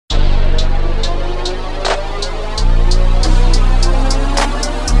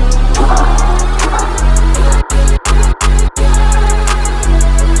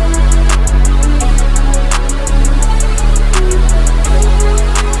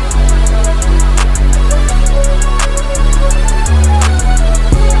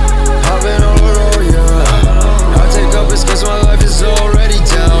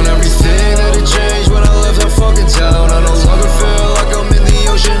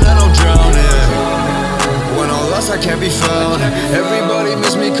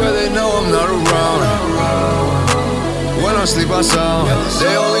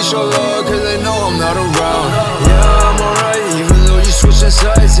show love cause they know I'm not around. Yeah, I'm alright, even though you switching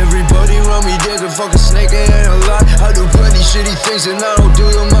sides. Everybody around me dig a fucking snake, it ain't a lie. I do plenty shitty things and I don't do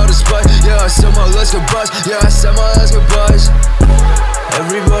them out of spite. Yeah, I sell my last goodbyes, yeah, I sell my last goodbyes.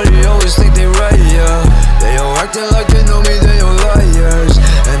 Everybody always think they right, yeah. They all acting like they know me, they all liars.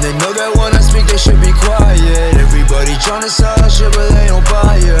 And they know that when I speak they should be quiet. Everybody tryna sell shit but they don't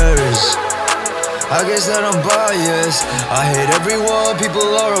buyers. I guess that I'm biased. I hate everyone, people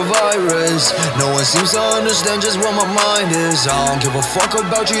are a virus. No one seems to understand just what my mind is. I don't give a fuck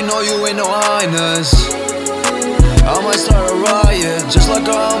about you, no, you ain't no highness. I might start a riot, just like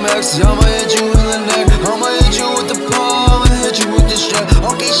Almex. I'ma hit you in the neck, I'ma hit you with the palm, I'ma hit you with the strap.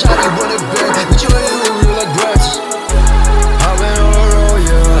 Okay, shawty, run it back, but you ain't real like brats.